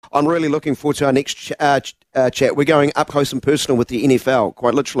I'm really looking forward to our next chat. We're going up close and personal with the NFL,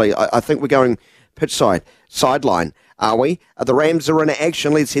 quite literally. I think we're going sideline, are we? The Rams are in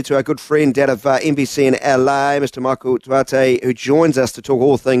action. Let's head to our good friend out of NBC in LA, Mr. Michael Duarte, who joins us to talk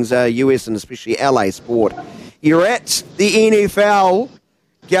all things US and especially LA sport. You're at the NFL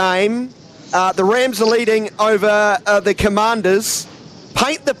game. The Rams are leading over the Commanders.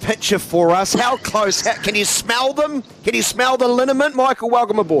 Paint the picture for us. How close? Can you smell them? Can you smell the liniment? Michael,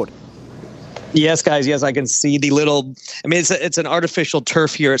 welcome aboard. Yes, guys. Yes, I can see the little. I mean, it's an artificial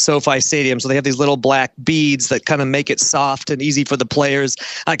turf here at SoFi Stadium, so they have these little black beads that kind of make it soft and easy for the players.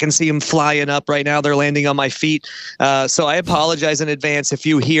 I can see them flying up right now. They're landing on my feet. So I apologize in advance if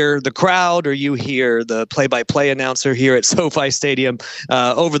you hear the crowd or you hear the play-by-play announcer here at SoFi Stadium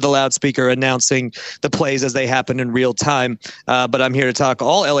over the loudspeaker announcing the plays as they happen in real time. But I'm here to talk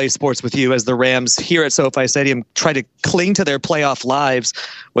all LA sports with you as the Rams here at SoFi Stadium try to cling to their playoff lives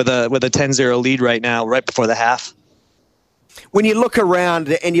with a 10-0 lead right now, right before the half. When you look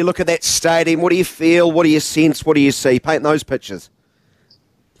around and you look at that stadium, what do you feel? What do you sense? What do you see? Paint those pictures.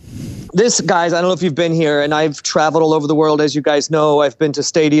 This, guys, I don't know if you've been here, and I've traveled all over the world, as you guys know. I've been to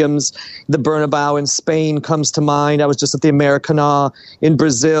stadiums. The Bernabeu in Spain comes to mind. I was just at the Maracanã in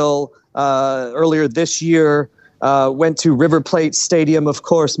Brazil earlier this year. Went to River Plate Stadium, of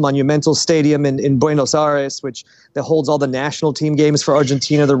course, Monumental Stadium in Buenos Aires, which that holds all the national team games for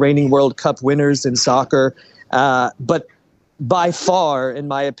Argentina, the reigning World Cup winners in soccer. But by far, in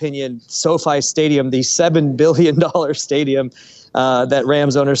my opinion, SoFi Stadium, the $7 billion stadium that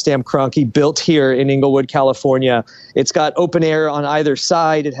Rams owner Stan Kroenke built here in Inglewood, California. It's got open air on either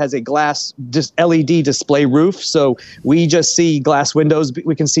side. It has a glass LED display roof, so we just see glass windows.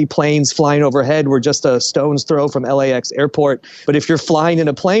 We can see planes flying overhead. We're just a stone's throw from LAX airport. But if you're flying in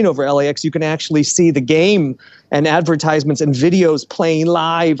a plane over LAX, you can actually see the game and advertisements and videos playing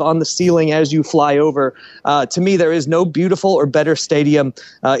live on the ceiling as you fly over. To me, there is no beautiful or better stadium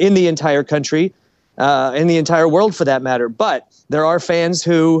in the entire country. In the entire world for that matter. But there are fans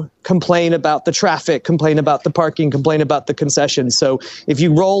who complain about the traffic, complain about the parking, complain about the concessions. So if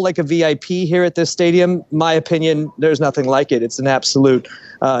you roll like a VIP here at this stadium, my opinion, there's nothing like it. It's an absolute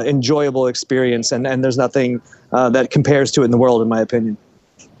enjoyable experience, and there's nothing that compares to it in the world, in my opinion.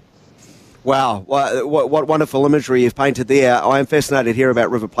 Wow, what wonderful imagery you've painted there. I am fascinated here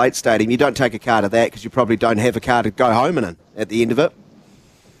about River Plate Stadium. You don't take a car to that because you probably don't have a car to go home in at the end of it.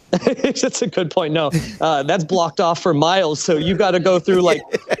 That's a good point. No, that's blocked off for miles. So you got to go through like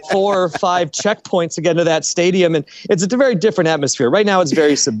 4 or 5 checkpoints to get into that stadium. And it's a very different atmosphere. Right now, it's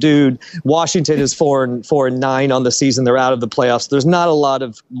very subdued. Washington is 4-9 on the season. They're out of the playoffs. There's not a lot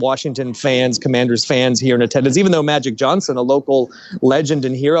of Washington fans, Commanders fans here in attendance, even though Magic Johnson, a local legend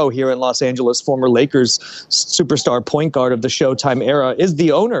and hero here in Los Angeles, former Lakers superstar point guard of the Showtime era, is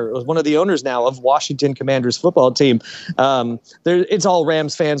one of the owners now of Washington Commanders football team. It's all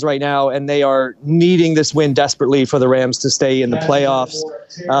Rams fans right now, and they are needing this win desperately for the Rams to stay in the playoffs.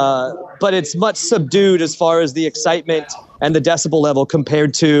 But it's much subdued as far as the excitement and the decibel level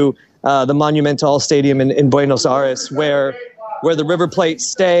compared to the Monumental Stadium in Buenos Aires, where the River Plate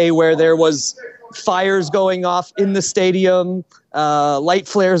stay, where there was fires going off in the stadium, light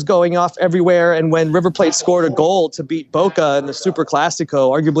flares going off everywhere. And when River Plate scored a goal to beat Boca in the Super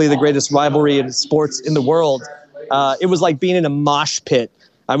Classico, arguably the greatest rivalry in sports in the world, it was like being in a mosh pit.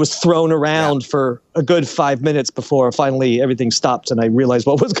 I was thrown around for a good 5 minutes before finally everything stopped and I realized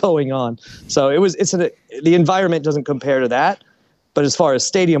what was going on. So the environment doesn't compare to that, but as far as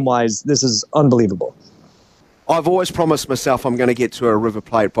stadium wise, this is unbelievable. I've always promised myself I'm going to get to a River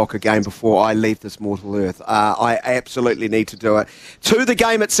Plate Boca game before I leave this mortal earth. I absolutely need to do it. To the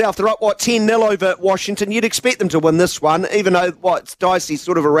game itself, they're up, 10-0 over Washington. You'd expect them to win this one, even though it's dicey,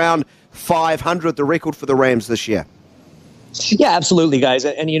 sort of around 500, the record for the Rams this year. Yeah, absolutely, guys.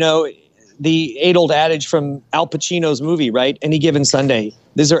 And, the age-old adage from Al Pacino's movie, right? Any given Sunday.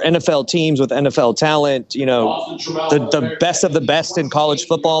 These are NFL teams with NFL talent, the best of the best in college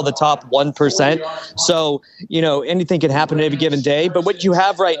football, the top 1%. So, anything can happen every given day. But what you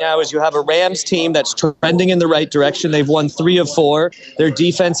have right now is you have a Rams team that's trending in the right direction. They've won 3 of 4. Their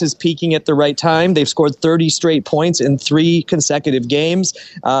defense is peaking at the right time. They've scored 30 straight points in 3 consecutive games.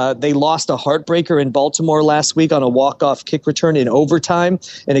 They lost a heartbreaker in Baltimore last week on a walk-off kick return in overtime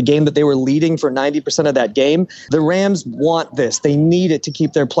in a game that they were leading for 90% of that game. The Rams want this. They need it to keep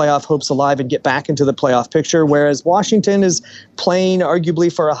keep their playoff hopes alive and get back into the playoff picture, whereas Washington is playing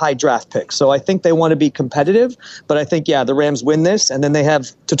arguably for a high draft pick. So I think they want to be competitive, but I think, the Rams win this, and then they have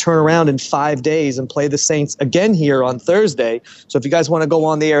to turn around in 5 days and play the Saints again here on Thursday. So if you guys want to go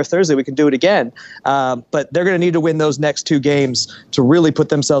on the air Thursday, we can do it again. But they're going to need to win those next 2 games to really put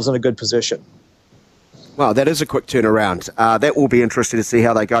themselves in a good position. Wow, that is a quick turnaround. That will be interesting to see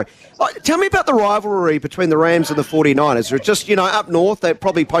how they go. Tell me about the rivalry between the Rams and the 49ers. They're just, up north, they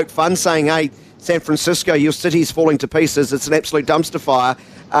probably poke fun saying, hey, San Francisco, your city's falling to pieces. It's an absolute dumpster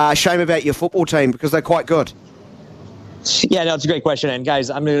fire. Shame about your football team because they're quite good. Yeah, no, it's a great question. And guys,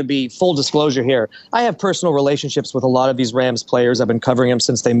 I'm going to be full disclosure here. I have personal relationships with a lot of these Rams players. I've been covering them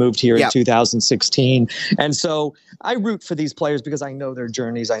since they moved here in 2016. And so I root for these players because I know their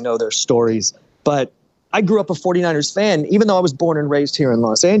journeys. I know their stories. But I grew up a 49ers fan, even though I was born and raised here in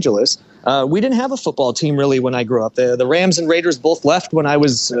Los Angeles. We didn't have a football team really when I grew up. The Rams and Raiders both left when I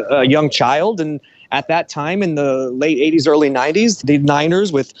was a young child. And at that time, in the late 80s, early 90s, the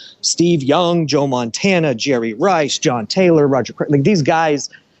Niners with Steve Young, Joe Montana, Jerry Rice, John Taylor, Roger Craig, like these guys,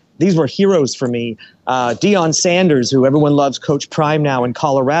 these were heroes for me. Deion Sanders, who everyone loves, Coach Prime now in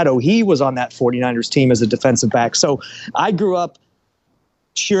Colorado, he was on that 49ers team as a defensive back. So I grew up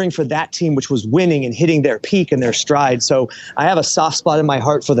cheering for that team, which was winning and hitting their peak and their stride. So I have a soft spot in my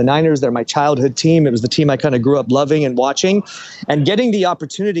heart for the Niners. They're my childhood team. It was the team I kind of grew up loving and watching. And getting the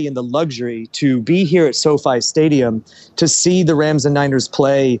opportunity and the luxury to be here at SoFi Stadium to see the Rams and Niners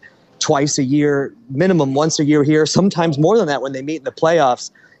play twice a year, minimum once a year here, sometimes more than that when they meet in the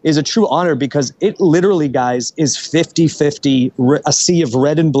playoffs, is a true honor because it literally, guys, is 50-50, a sea of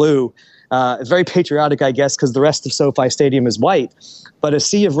red and blue. It's very patriotic, I guess, because the rest of SoFi Stadium is white. But a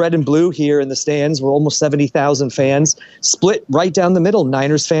sea of red and blue here in the stands. We're almost 70,000 fans, split right down the middle,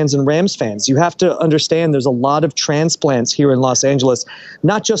 Niners fans and Rams fans. You have to understand there's a lot of transplants here in Los Angeles,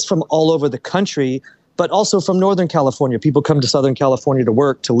 not just from all over the country, but also from Northern California. People come to Southern California to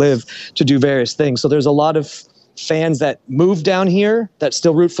work, to live, to do various things. So there's a lot of fans that move down here that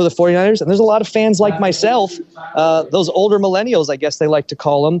still root for the 49ers. And there's a lot of fans like myself, those older millennials, I guess they like to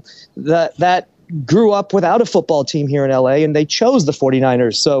call them, that grew up without a football team here in LA and they chose the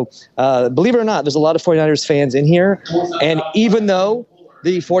 49ers. So believe it or not, there's a lot of 49ers fans in here. And even though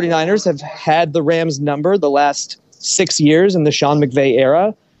the 49ers have had the Rams number the last 6 years in the Sean McVay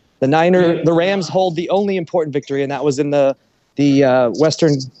era, the Rams hold the only important victory, and that was in the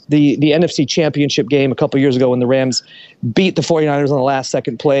NFC Championship game a couple years ago when the Rams beat the 49ers on the last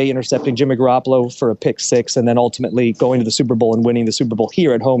second play, intercepting Jimmy Garoppolo for a pick six, and then ultimately going to the Super Bowl and winning the Super Bowl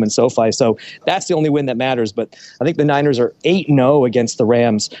here at home in SoFi. So that's the only win that matters. But I think the Niners are 8-0 against the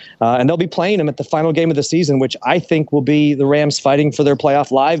Rams, and they'll be playing them at the final game of the season, which I think will be the Rams fighting for their playoff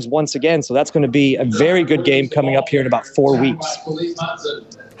lives once again. So that's going to be a very good game coming up here in about 4 weeks.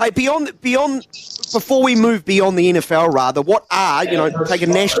 Hey, before we move beyond the NFL, rather, what are, take a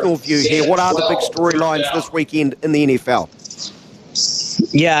national view here, what are the big storylines this weekend in the NFL?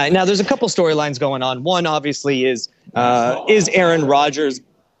 Yeah, now there's a couple storylines going on. One, obviously, is Aaron Rodgers,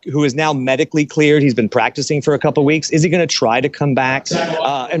 who is now medically cleared. He's been practicing for a couple weeks. Is he going to try to come back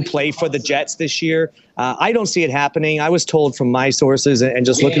and play for the Jets this year? I don't see it happening. I was told from my sources and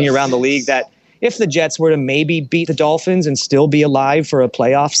just looking around the league that if the Jets were to maybe beat the Dolphins and still be alive for a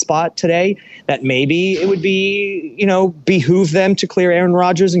playoff spot today, that maybe it would be, behoove them to clear Aaron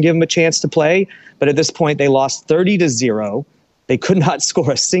Rodgers and give him a chance to play. But at this point, they lost 30-0. They could not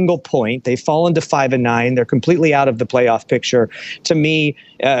score a single point. They've fallen to 5-9. They're completely out of the playoff picture. To me,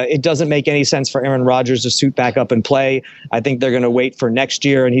 it doesn't make any sense for Aaron Rodgers to suit back up and play. I think they're going to wait for next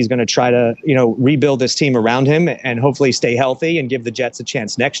year, and he's going to try to, rebuild this team around him and hopefully stay healthy and give the Jets a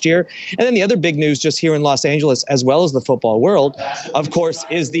chance next year. And then the other big news just here in Los Angeles, as well as the football world, of course,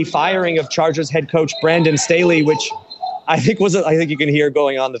 is the firing of Chargers head coach Brandon Staley, which I think you can hear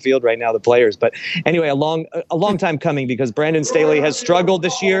going on the field right now, the players. But anyway, a long time coming because Brandon Staley has struggled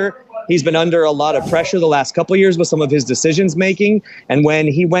this year. He's been under a lot of pressure the last couple of years with some of his decisions making. And when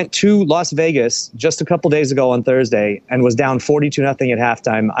he went to Las Vegas just a couple days ago on Thursday and was down 42-0 at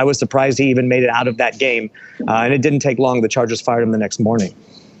halftime, I was surprised he even made it out of that game. And it didn't take long. The Chargers fired him the next morning.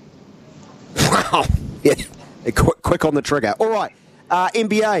 Wow. Yeah. Quick on the trigger. All right.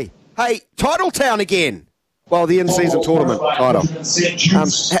 NBA. Hey, Titletown again. Well, the in-season tournament title.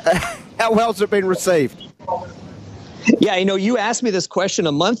 How well has it been received? Yeah, you asked me this question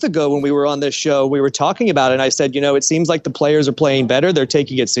a month ago when we were on this show. We were talking about it, and I said, it seems like the players are playing better. They're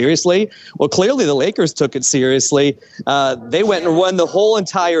taking it seriously. Well, clearly the Lakers took it seriously. They went and won the whole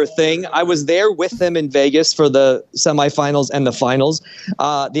entire thing. I was there with them in Vegas for the semifinals and the finals.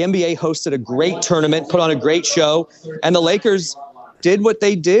 The NBA hosted a great tournament, put on a great show, and the Lakers did what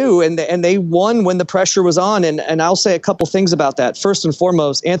they do, and they won when the pressure was on. And I'll say a couple things about that. First and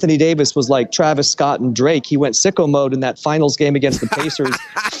foremost, Anthony Davis was like Travis Scott and Drake. He went sicko mode in that finals game against the Pacers.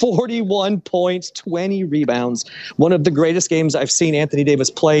 41 points, 20 rebounds. One of the greatest games I've seen Anthony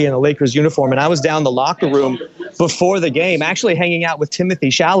Davis play in a Lakers uniform. And I was down the locker room before the game, actually hanging out with Timothy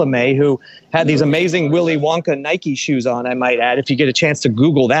Chalamet, who had these amazing Willy Wonka Nike shoes on, I might add. If you get a chance to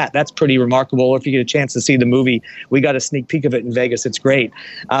Google that, that's pretty remarkable. Or if you get a chance to see the movie, we got a sneak peek of it in Vegas. It's great.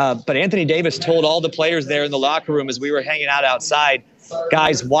 But Anthony Davis told all the players there in the locker room as we were hanging out outside,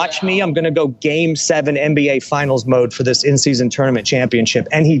 guys, watch me. I'm going to go Game 7 NBA Finals mode for this in-season tournament championship.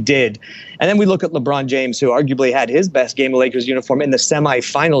 And he did. And then we look at LeBron James, who arguably had his best game of Lakers uniform in the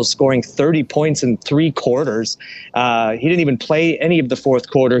semifinals, scoring 30 points in 3 quarters. He didn't even play any of the fourth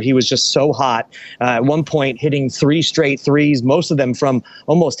quarter. He was just so hot. At one point, hitting 3 straight threes, most of them from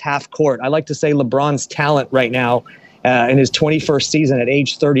almost half court. I like to say LeBron's talent right now in his 21st season at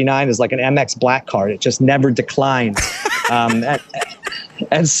age 39 is like an MX Black Card. It just never declines.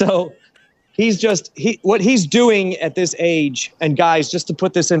 And so what he's doing at this age, and guys, just to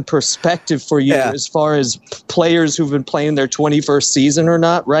put this in perspective for you, as far as players who've been playing their 21st season or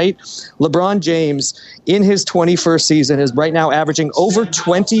not, right? LeBron James in his 21st season is right now averaging over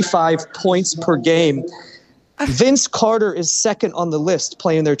 25 points per game. Vince Carter is second on the list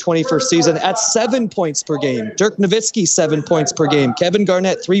playing their 21st season at 7 points per game. Dirk Nowitzki, 7 points per game. Kevin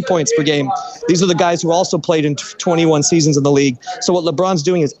Garnett, 3 points per game. These are the guys who also played in 21 seasons in the league. So what LeBron's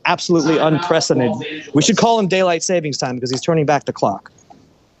doing is absolutely unprecedented. We should call him daylight savings time because he's turning back the clock.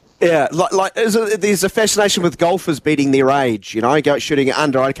 Yeah, there's a fascination with golfers beating their age, shooting it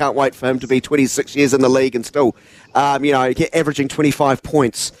under. I can't wait for him to be 26 years in the league and still, averaging 25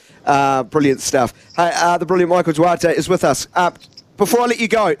 points. Brilliant stuff. Hey, the brilliant Michael Duarte is with us. Before I let you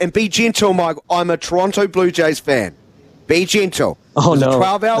go, and be gentle, Michael, I'm a Toronto Blue Jays fan. Be gentle. Oh, no. It was a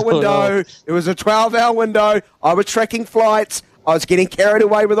 12-hour window. Oh, no. It was a 12-hour window. I was tracking flights. I was getting carried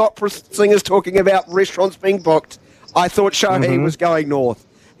away with opera singers talking about restaurants being booked. I thought Shohei was going north.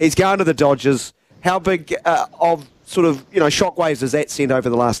 He's going to the Dodgers. How big of shockwaves does that send over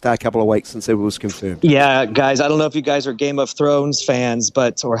the last couple of weeks since it was confirmed? Yeah, guys, I don't know if you guys are Game of Thrones fans,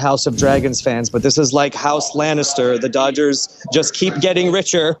 or House of Dragons fans, but this is like House Lannister. The Dodgers just keep getting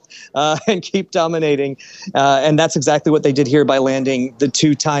richer and keep dominating. And that's exactly what they did here by landing the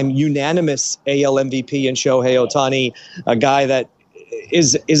 2-time unanimous AL MVP in Shohei Ohtani, a guy that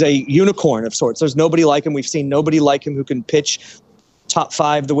is a unicorn of sorts. There's nobody like him. We've seen nobody like him who can pitch top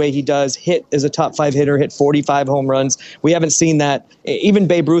 5 the way he does, hit as a top 5 hitter, hit 45 home runs. We haven't seen that. Even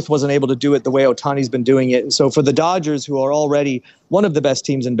Babe Ruth wasn't able to do it the way Ohtani's been doing it. And so for the Dodgers, who are already one of the best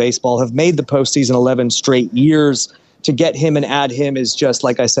teams in baseball, have made the postseason 11 straight years, to get him and add him is just,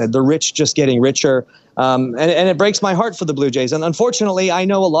 like I said, the rich just getting richer. And it breaks my heart for the Blue Jays. And unfortunately, I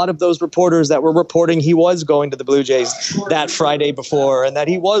know a lot of those reporters that were reporting he was going to the Blue Jays that Friday before and that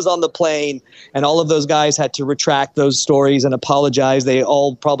he was on the plane. And all of those guys had to retract those stories and apologize. They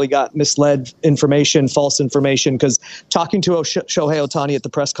all probably got misled information, false information, because talking to Shohei Ohtani at the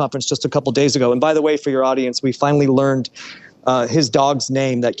press conference just a couple days ago, and by the way, for your audience, we finally learned his dog's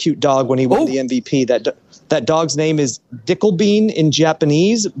name, that cute dog when he won the MVP. That dog's name is Dicklebean in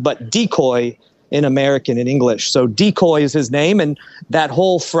Japanese, but Decoy in American, in English. So Decoy is his name, and that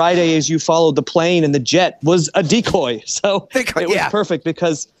whole Friday as you followed the plane and the jet was a decoy. So it was perfect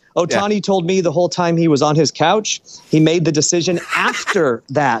because Ohtani told me the whole time he was on his couch, he made the decision after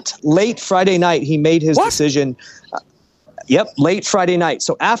that. Late Friday night, he made his decision. Late Friday night.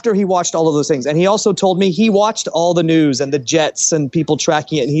 So after he watched all of those things, and he also told me he watched all the news and the Jets and people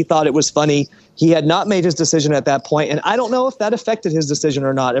tracking it, and he thought it was funny. He had not made his decision at that point, and I don't know if that affected his decision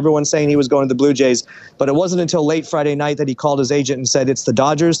or not. Everyone's saying he was going to the Blue Jays, but it wasn't until late Friday night that he called his agent and said, it's the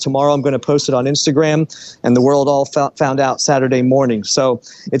Dodgers. Tomorrow I'm going to post it on Instagram, and the world all found out Saturday morning. So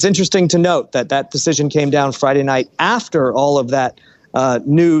it's interesting to note that decision came down Friday night after all of that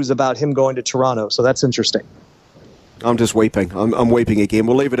news about him going to Toronto. So that's interesting. I'm just weeping. I'm weeping again.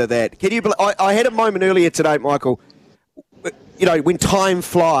 We'll leave it at that. Can you? I had a moment earlier today, Michael. When time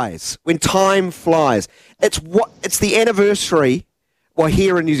flies. It's the anniversary. Well,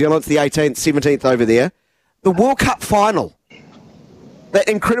 here in New Zealand, it's the 18th, 17th over there. The World Cup final. That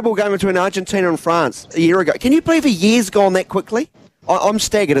incredible game between Argentina and France a year ago. Can you believe a year's gone that quickly? I'm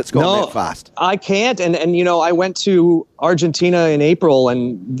staggered it's gone that fast. I can't. And I went to Argentina in April,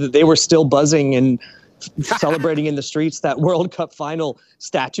 and they were still buzzing and celebrating in the streets that World Cup final.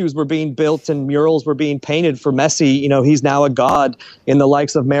 Statues were being built and murals were being painted for Messi. He's now a god in the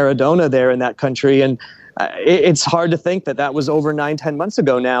likes of Maradona there in that country. And it's hard to think that was over 9-10 months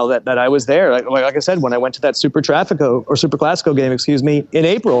ago now that I was there. Like I said, when I went to that Super Classico game, in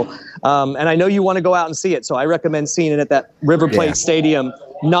April. And I know you want to go out and see it, so I recommend seeing it at that River Plate Stadium,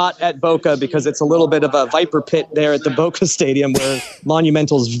 not at Boca, because it's a little bit of a viper pit there at the Boca Stadium, where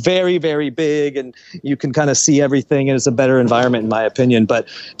Monumental's very, very big and you can kind of see everything, and it's a better environment in my opinion. But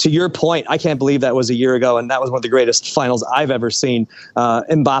to your point, I can't believe that was a year ago, and that was one of the greatest finals I've ever seen.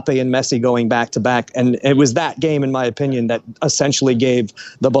 Mbappe and Messi going back to back, and it was that game, in my opinion, that essentially gave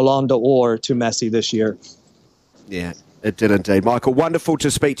the Ballon d'Or to Messi this year. Yeah, it did indeed. Michael, wonderful to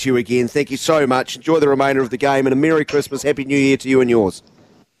speak to you again. Thank you so much. Enjoy the remainder of the game, and a Merry Christmas, Happy New Year to you and yours.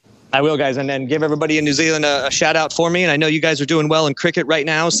 I will, guys, and then give everybody in New Zealand a shout out for me. And I know you guys are doing well in cricket right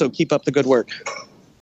now, so keep up the good work.